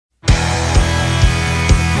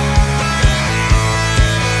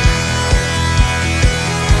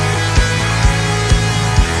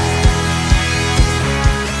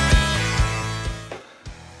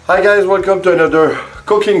Hi guys, welcome to another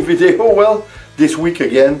cooking video. Well, this week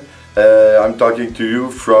again I'm talking to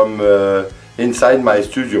you from inside my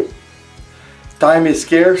studio. Time is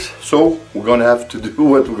scarce, so we're gonna have to do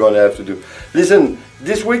what we're gonna have to do. Listen,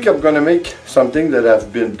 this week I'm gonna make something that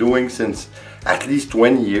I've been doing since at least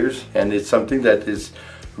 20 years, and it's something that is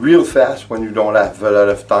real fast when you don't have a lot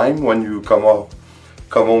of time, when you come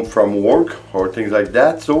home from work or things like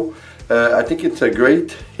that. So I think it's a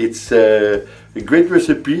great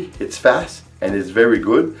recipe. It's fast and it's very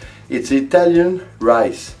good. It's Italian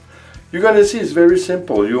rice. You're gonna see it's very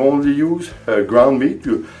simple. You only use ground meat.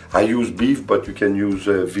 I use beef, but you can use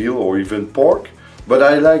veal or even pork. But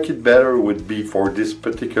I like it better with beef for this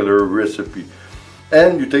particular recipe.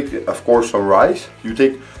 And you take, of course, some rice. You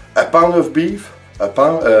take a pound of beef, a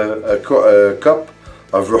cup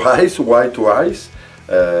of rice, white rice,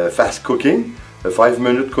 fast cooking,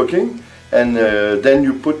 5-minute cooking, and then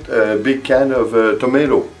you put a big can of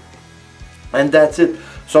tomato. And that's it.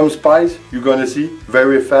 Some spice, you're gonna see,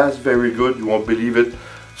 very fast, very good, you won't believe it.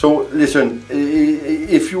 So listen,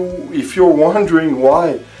 if you're wondering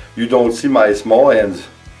why you don't see my small hands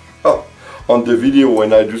on the video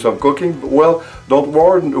when I do some cooking, well, don't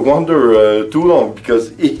wonder too long,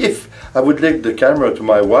 because if I would link the camera to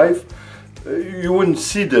my wife, you wouldn't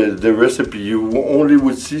see the recipe. You only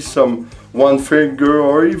would see one finger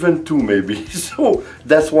or even two maybe. So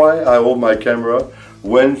that's why I hold my camera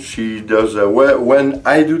when she does when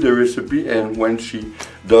I do the recipe and when she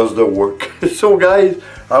does the work. So guys,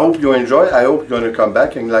 I hope you enjoy. I hope you're gonna come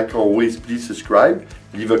back, and like always, please subscribe,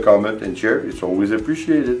 leave a comment and share. It's always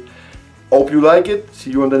appreciated. Hope you like it.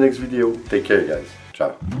 See you on the next video. Take care guys.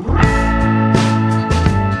 Ciao.